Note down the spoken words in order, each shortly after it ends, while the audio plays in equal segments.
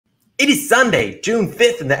It is Sunday, June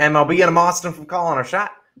 5th in the MLB, and I'm Austin from Calling Our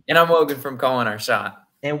Shot. And I'm Logan from Calling Our Shot.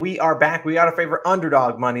 And we are back. We got our favorite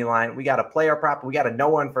underdog money line. We got a player prop. We got a no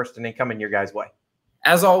one first inning coming your guys' way.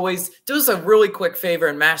 As always, do us a really quick favor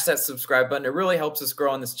and mash that subscribe button. It really helps us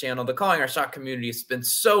grow on this channel. The Calling Our Shot community has been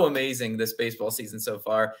so amazing this baseball season so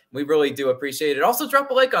far. We really do appreciate it. Also, drop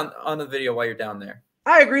a like on the video while you're down there.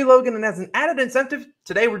 I agree, Logan. And as an added incentive,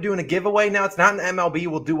 today we're doing a giveaway. Now, it's not in the MLB.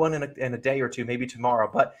 We'll do one in a day or two, maybe tomorrow.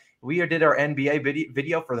 But we did our NBA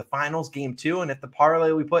video for the finals, game 2. And if the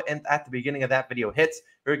parlay we put in at the beginning of that video hits,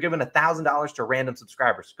 we're giving $1,000 to random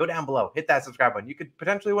subscribers. Go down below, hit that subscribe button. You could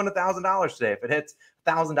potentially win $1,000 today. If it hits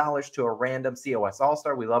 $1,000 to a random COS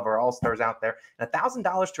All-Star. We love our All-Stars out there. And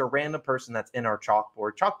 $1,000 to a random person that's in our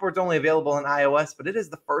chalkboard. Chalkboard's only available on iOS, but it is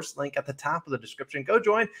the first link at the top of the description. Go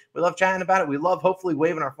join. We love chatting about it. We love hopefully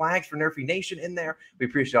waving our flags for NRFI Nation in there. We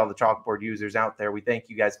appreciate all the chalkboard users out there. We thank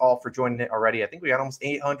you guys all for joining it already. I think we got almost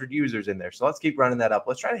 800 users in there. So let's keep running that up.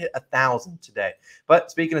 Let's try to hit 1,000 today.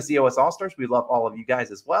 But speaking of COS All-Stars, we love all of you guys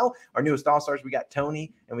as well. Our newest All-Stars, we got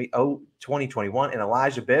Tony, and we owe 2021 and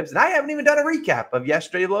Elijah Bibbs. And I haven't even done a recap of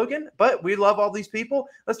yesterday, Logan, but we love all these people.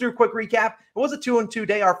 Let's do a quick recap. It was a 2-2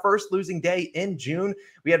 day, our first losing day in June.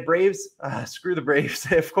 We had Braves, screw the Braves,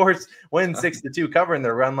 of course, win 6-2, covering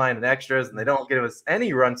their run line and extras, and they don't give us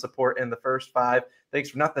any run support in the first 5. Thanks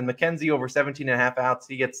for nothing. McKenzie over 17.5 outs.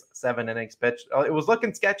 He gets 7 innings pitched. It was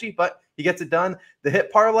looking sketchy, but he gets it done. The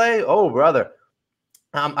hit parlay, oh, brother.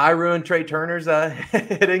 I ruined Trey Turner's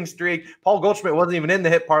hitting streak. Paul Goldschmidt wasn't even in the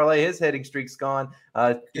hit parlay. His hitting streak's gone.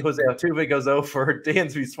 Jose Altuve goes over.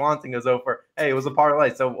 Dansby Swanson goes over. Hey, it was a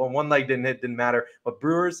parlay, so one leg didn't hit, didn't matter. But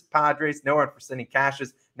Brewers, Padres, no one for sending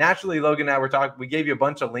cashes. Naturally, Logan and I were talking. We gave you a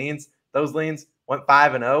bunch of leans. Those leans went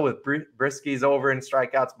 5-0 with Brisky's over in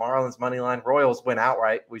strikeouts. Marlins money line. Royals went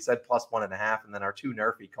outright. We said +1.5, and then our 2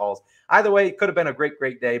 NRFI calls. Either way, it could have been a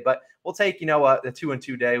great day, but we'll take, a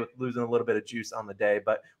 2-2 day with losing a little bit of juice on the day,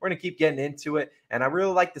 but we're going to keep getting into it. And I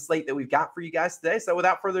really like the slate that we've got for you guys today. So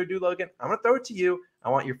without further ado, Logan, I'm going to throw it to you. I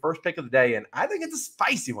want your first pick of the day, and I think it's a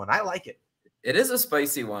spicy one. I like it. It is a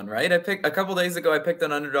spicy one, right? A couple days ago, I picked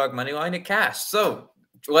an underdog money line to cash. So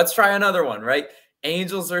let's try another one, right?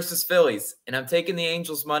 Angels versus Phillies, and I'm taking the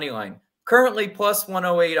Angels money line. Currently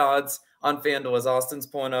 +108 odds on FanDuel, as Austin's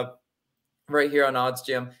pulling up right here on Odds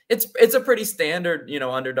Jam. It's a pretty standard,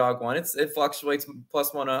 underdog one. It fluctuates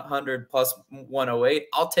 +100, +108.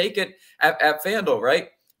 I'll take it at FanDuel, right?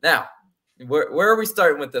 Now, where are we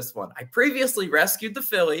starting with this one? I previously rescued the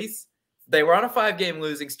Phillies. They were on a 5-game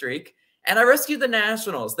losing streak. And I rescued the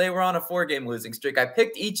Nationals. They were on a 4-game losing streak. I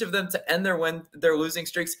picked each of them to end their losing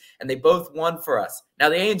streaks, and they both won for us. Now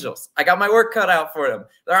the Angels, I got my work cut out for them.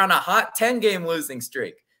 They're on a hot 10-game losing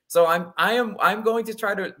streak. So I'm going to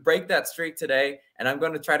try to break that streak today, and I'm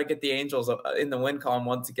going to try to get the Angels in the win column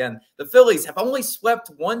once again. The Phillies have only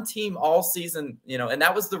swept one team all season, and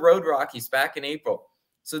that was the Road Rockies back in April.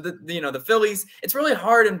 So the Phillies, it's really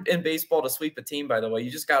hard in baseball to sweep a team, by the way.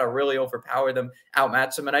 You just got to really overpower them,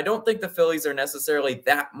 outmatch them. And I don't think the Phillies are necessarily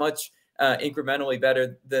that much incrementally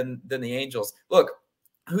better than the Angels. Look,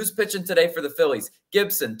 who's pitching today for the Phillies?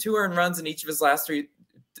 Gibson, 2 earned runs in each of his last 3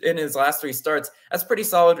 starts. That's pretty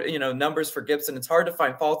solid, numbers for Gibson. It's hard to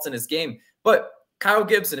find faults in his game. But Kyle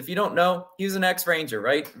Gibson, if you don't know, he was an ex-Ranger,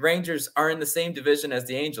 right? Rangers are in the same division as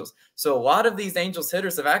the Angels. So a lot of these Angels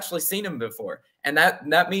hitters have actually seen him before. And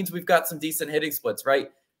that means we've got some decent hitting splits,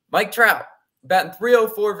 right? Mike Trout, batting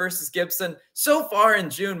 .304 versus Gibson. So far in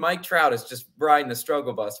June, Mike Trout is just riding the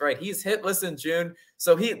struggle bus, right? He's hitless in June.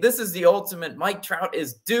 So this is the ultimate Mike Trout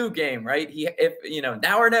is due game, right?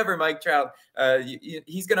 Now or never, Mike Trout,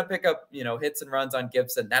 he's going to pick up, hits and runs on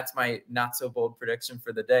Gibson. That's my not so bold prediction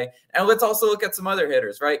for the day. And let's also look at some other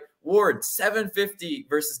hitters, right? Ward, 750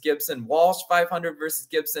 versus Gibson. Walsh, 500 versus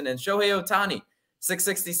Gibson. And Shohei Ohtani,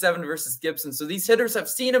 667 versus Gibson. So these hitters have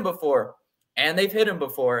seen him before, and they've hit him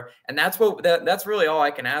before. And that's really all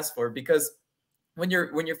I can ask for, because when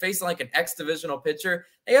you're facing like an ex-divisional pitcher,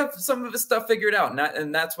 they have some of his stuff figured out,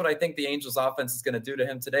 and that's what I think the Angels offense is going to do to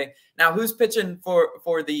him today. Now, who's pitching for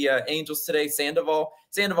the Angels today? Sandoval.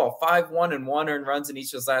 5-1 and 1 earned runs in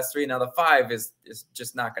each of his last 3. Now the 5 is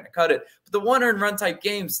just not going to cut it. But the 1 earned run type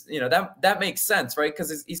games, that makes sense, right?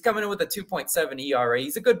 Because he's coming in with a 2.7 ERA.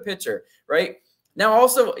 He's a good pitcher, right? Now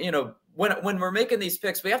also, when we're making these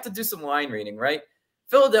picks, we have to do some line reading, right?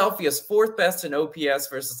 Philadelphia's 4th best in OPS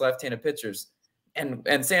versus left-handed pitchers.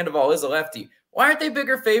 And Sandoval is a lefty. Why aren't they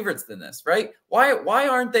bigger favorites than this, right? Why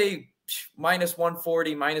aren't they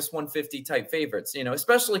 -140, -150 type favorites,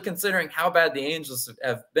 especially considering how bad the Angels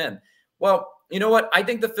have been? Well, you know what? I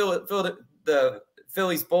think the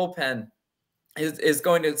Phillies bullpen is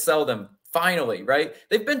going to sell them. Finally, right?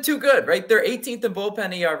 They've been too good, right? They're 18th in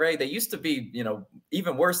bullpen ERA. They used to be,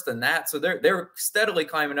 even worse than that. So they're steadily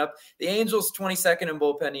climbing up. The Angels 22nd in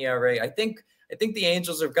bullpen ERA. I think the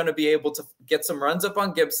Angels are going to be able to get some runs up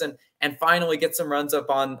on Gibson and finally get some runs up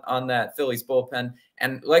on that Phillies bullpen.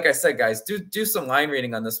 And like I said, guys, do some line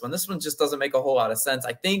reading on this one. This one just doesn't make a whole lot of sense.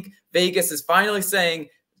 I think Vegas is finally saying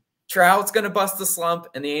Trout's going to bust the slump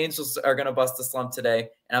and the Angels are going to bust the slump today.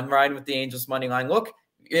 And I'm riding with the Angels money line. Look,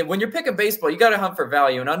 when you're picking baseball, you got to hunt for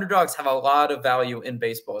value, and underdogs have a lot of value in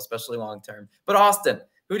baseball, especially long term. But Austin,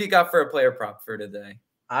 who do you got for a player prop for today?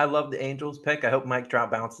 I love the Angels pick. I hope Mike Trout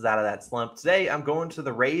bounces out of that slump. Today, I'm going to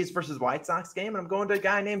the Rays versus White Sox game, and I'm going to a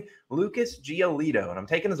guy named Lucas Giolito, and I'm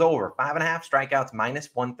taking his over 5.5 strikeouts minus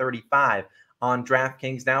 135 on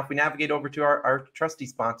DraftKings. Now, if we navigate over to our trusty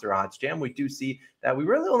sponsor, Odds Jam, we do see that we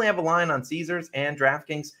really only have a line on Caesars and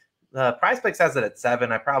DraftKings. PrizePicks has it at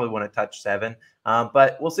 7. I probably wouldn't touch 7,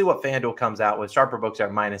 but we'll see what FanDuel comes out with. Sharper books are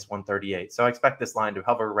minus 138, so I expect this line to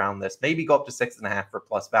hover around this, maybe go up to 6.5 for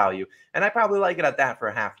plus value, and I probably like it at that for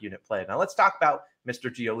a half unit play. Now let's talk about Mr.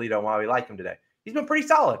 Giolito and why we like him today. He's been pretty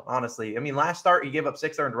solid, honestly. I mean, last start, he gave up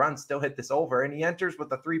 6 earned runs, still hit this over, and he enters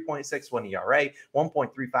with a 3.61 ERA,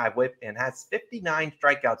 1.35 whip, and has 59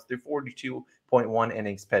 strikeouts through 42.1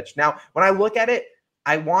 innings pitched. Now, when I look at it,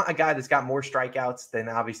 I want a guy that's got more strikeouts than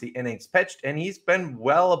obviously innings pitched, and he's been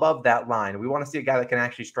well above that line. We want to see a guy that can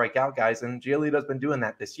actually strike out guys, and Giolito's been doing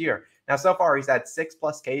that this year. Now, so far, he's had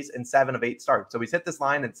 6+ Ks in 7 of 8 starts. So he's hit this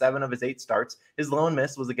line in 7 of his 8 starts. His lone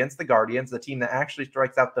miss was against the Guardians, the team that actually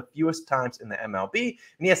strikes out the fewest times in the MLB, and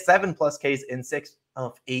he has 7+ Ks in 6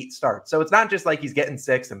 of 8 starts. So it's not just like he's getting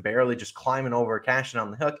 6 and barely just climbing over, cashing on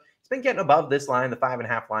the hook. Been getting above this line, the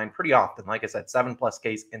 5.5 line, pretty often. Like I said, 7+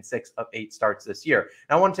 Ks in 6 of 8 starts this year.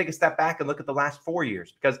 Now, I want to take a step back and look at the last 4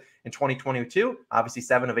 years, because in 2022, obviously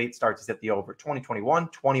 7 of 8 starts, he's hit the over. 2021,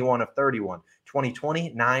 21 of 31.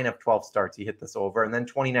 2020, 9 of 12 starts, he hit this over. And then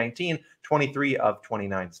 2019, 23 of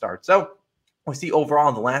 29 starts. So we see overall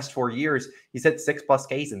in the last 4 years, he's hit 6+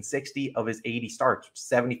 Ks in 60 of his 80 starts,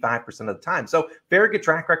 75% of the time. So very good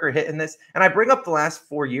track record hitting this. And I bring up the last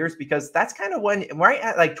 4 years because that's kind of when, right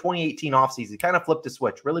at like 2018 offseason, he kind of flipped a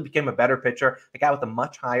switch, really became a better pitcher, a guy with a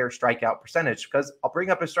much higher strikeout percentage, because I'll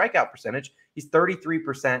bring up his strikeout percentage. He's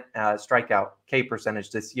 33% strikeout K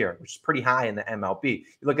percentage this year, which is pretty high in the MLB.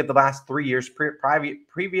 You look at the last 3 years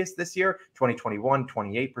previous this year, 2021,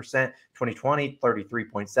 28%, 2020,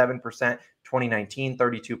 33.7%, 2019,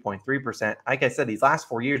 32.3%. Like I said, these last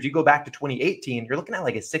 4 years, you go back to 2018, you're looking at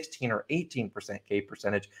like a 16 or 18% K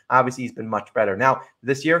percentage. Obviously, he's been much better. Now,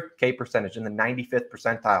 this year, K percentage in the 95th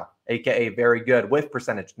percentile, aka very good. Whiff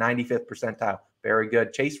percentage, 95th percentile, very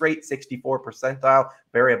good. Chase rate, 64 percentile,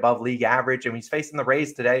 very above league average. And he's facing the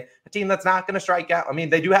Rays today, a team that's not going to strike out. I mean,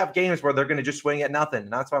 they do have games where they're going to just swing at nothing,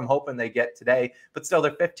 and that's what I'm hoping they get today. But still,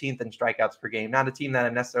 they're 15th in strikeouts per game. Not a team that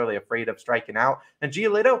I'm necessarily afraid of striking out. And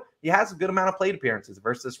Giolito, he has a good amount of plate appearances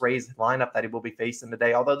versus Rays lineup that he will be facing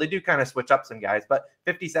today, although they do kind of switch up some guys. But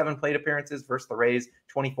 57 plate appearances versus the Rays,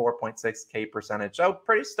 24.6 K percentage. So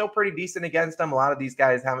still pretty decent against them. A lot of these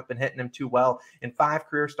guys haven't been hitting him too well. In 5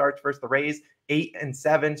 career starts versus the Rays, 8 and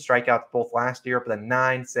 7 strikeouts both last year, but then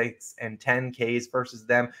 9, 6, and 10 Ks versus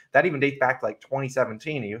them. That even dates back to like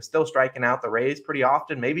 2017. He was still striking out the Rays pretty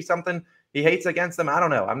often. Maybe something he hates against them. I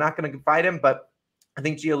don't know. I'm not going to fight him, but I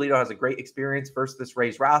think Giolito has a great experience versus this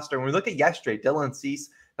Rays roster. When we look at yesterday, Dylan Cease,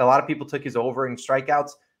 a lot of people took his over in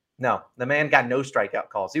strikeouts. No, the man got no strikeout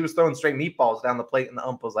calls. He was throwing straight meatballs down the plate, and the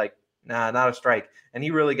ump was like, nah, not a strike. And he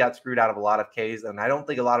really got screwed out of a lot of Ks. And I don't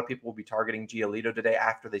think a lot of people will be targeting Giolito today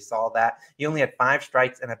after they saw that. He only had 5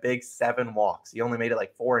 strikes and a big 7 walks. He only made it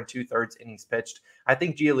like 4 2/3 innings pitched. I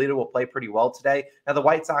think Giolito will play pretty well today. Now, the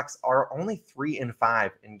White Sox are only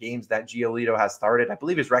 3-5 in games that Giolito has started. I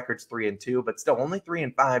believe his record's 3-2, but still only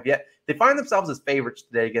 3-5. Yet they find themselves as favorites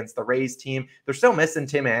today against the Rays team. They're still missing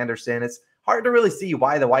Tim Anderson. It's hard to really see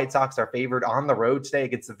why the White Sox are favored on the road today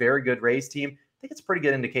against a very good Rays team. I think it's a pretty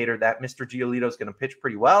good indicator that Mr. Giolito is going to pitch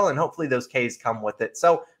pretty well, and hopefully those Ks come with it.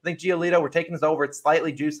 So I think Giolito, we're taking this over. It's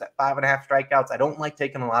slightly juiced at 5.5 strikeouts. I don't like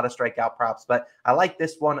taking a lot of strikeout props, but I like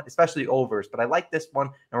this one, especially overs. But I like this one,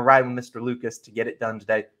 and we're riding with Mr. Lucas to get it done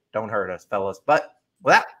today. Don't hurt us, fellas. But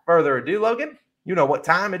without further ado, Logan, you know what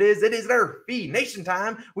time it is. It is NRFI Nation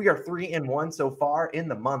time. We are 3-1 so far in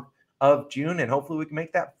the month of June, and hopefully we can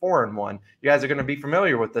make that 4-1. You guys are going to be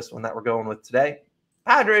familiar with this one that we're going with today.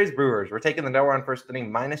 Padres, Brewers. We're taking the no-run first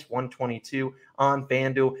inning, minus 122 on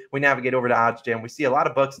FanDuel. We navigate over to Odds Jam. We see a lot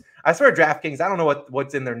of books. I swear DraftKings, I don't know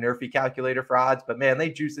what's in their NRFI calculator for odds, but man, they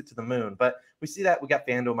juice it to the moon. But we see that we got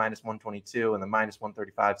FanDuel minus 122 and the minus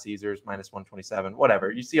 135 Caesars, minus 127, whatever.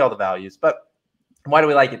 You see all the values. But Why do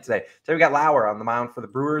we like it today? Today we got Lauer on the mound for the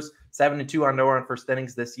Brewers, 7-2 on no-run first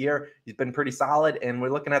innings this year. He's been pretty solid, and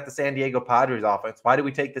we're looking at the San Diego Padres offense. Why did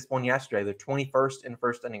we take this one yesterday? They're 21st in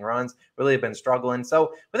first inning runs, really have been struggling.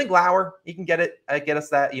 So I think Lauer, he can get us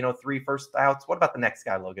that 3 first outs. What about the next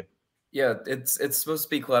guy, Logan? Yeah, it's supposed to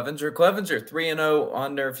be Clevenger. Clevenger 3-0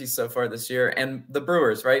 on NRFIs so far this year, and the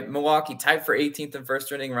Brewers, right? Milwaukee tied for 18th in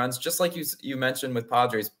first inning runs, just like you mentioned with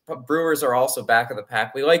Padres. Brewers are also back of the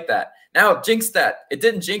pack. We like that. Now, jinx that. It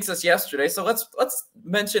didn't jinx us yesterday, so let's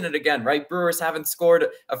mention it again, right? Brewers haven't scored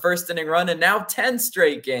a first inning run in now 10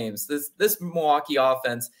 straight games. This Milwaukee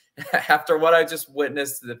offense, after what I just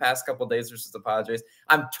witnessed the past couple of days versus the Padres,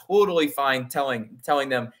 I'm totally fine telling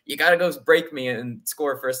them, you got to go break me and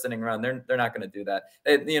score a first inning run. They're not going to do that.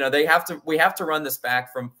 We have to run this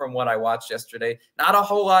back from what I watched yesterday. Not a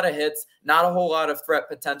whole lot of hits, not a whole lot of threat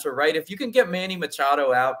potential, right? If you can get Manny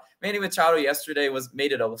Machado out, Manny Machado yesterday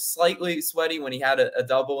made it a slightly sweaty when he had a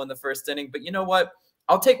double in the first inning. But you know what?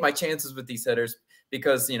 I'll take my chances with these hitters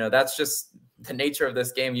because, that's just the nature of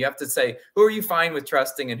this game. You have to say, who are you fine with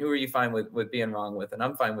trusting and who are you fine with being wrong with? And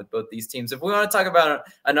I'm fine with both these teams. If we want to talk about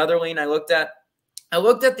another lean I looked at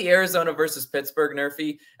the Arizona versus Pittsburgh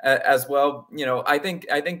NRFI as well. I think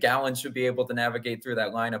Gallen should be able to navigate through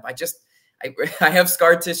that lineup. I have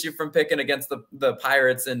scar tissue from picking against the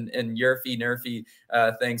Pirates and NRFI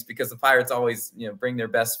things because the Pirates always bring their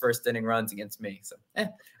best first inning runs against me. So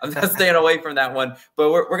I'm not staying away from that one. But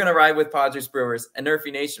we're gonna ride with Padres Brewers and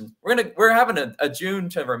NRFI Nation. We're having a June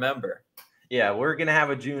to remember. Yeah, we're going to have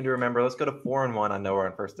a June to remember. Let's go to 4-1 on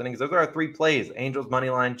no-run first innings. Those are our 3 plays. Angels money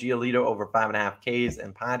line, Giolito over 5.5 Ks,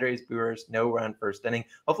 and Padres Brewers no-run first inning.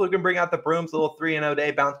 Hopefully we can bring out the Brooms, a little 3-0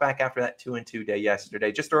 day, bounce back after that 2-2 day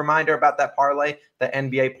yesterday. Just a reminder about that parlay. The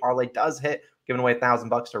NBA parlay does hit. Giving away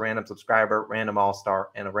 $1,000 to a random subscriber, random all-star,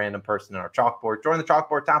 and a random person in our chalkboard. Join the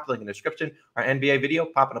chalkboard, top link in the description. Our NBA video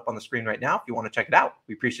popping up on the screen right now if you want to check it out.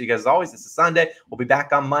 We appreciate you guys as always. This is Sunday. We'll be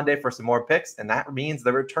back on Monday for some more picks, and that means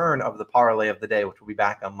the return of the parlay of the day, which will be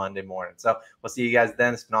back on Monday morning. So we'll see you guys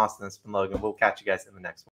then. It's been Austin. It's been Logan. We'll catch you guys in the next one.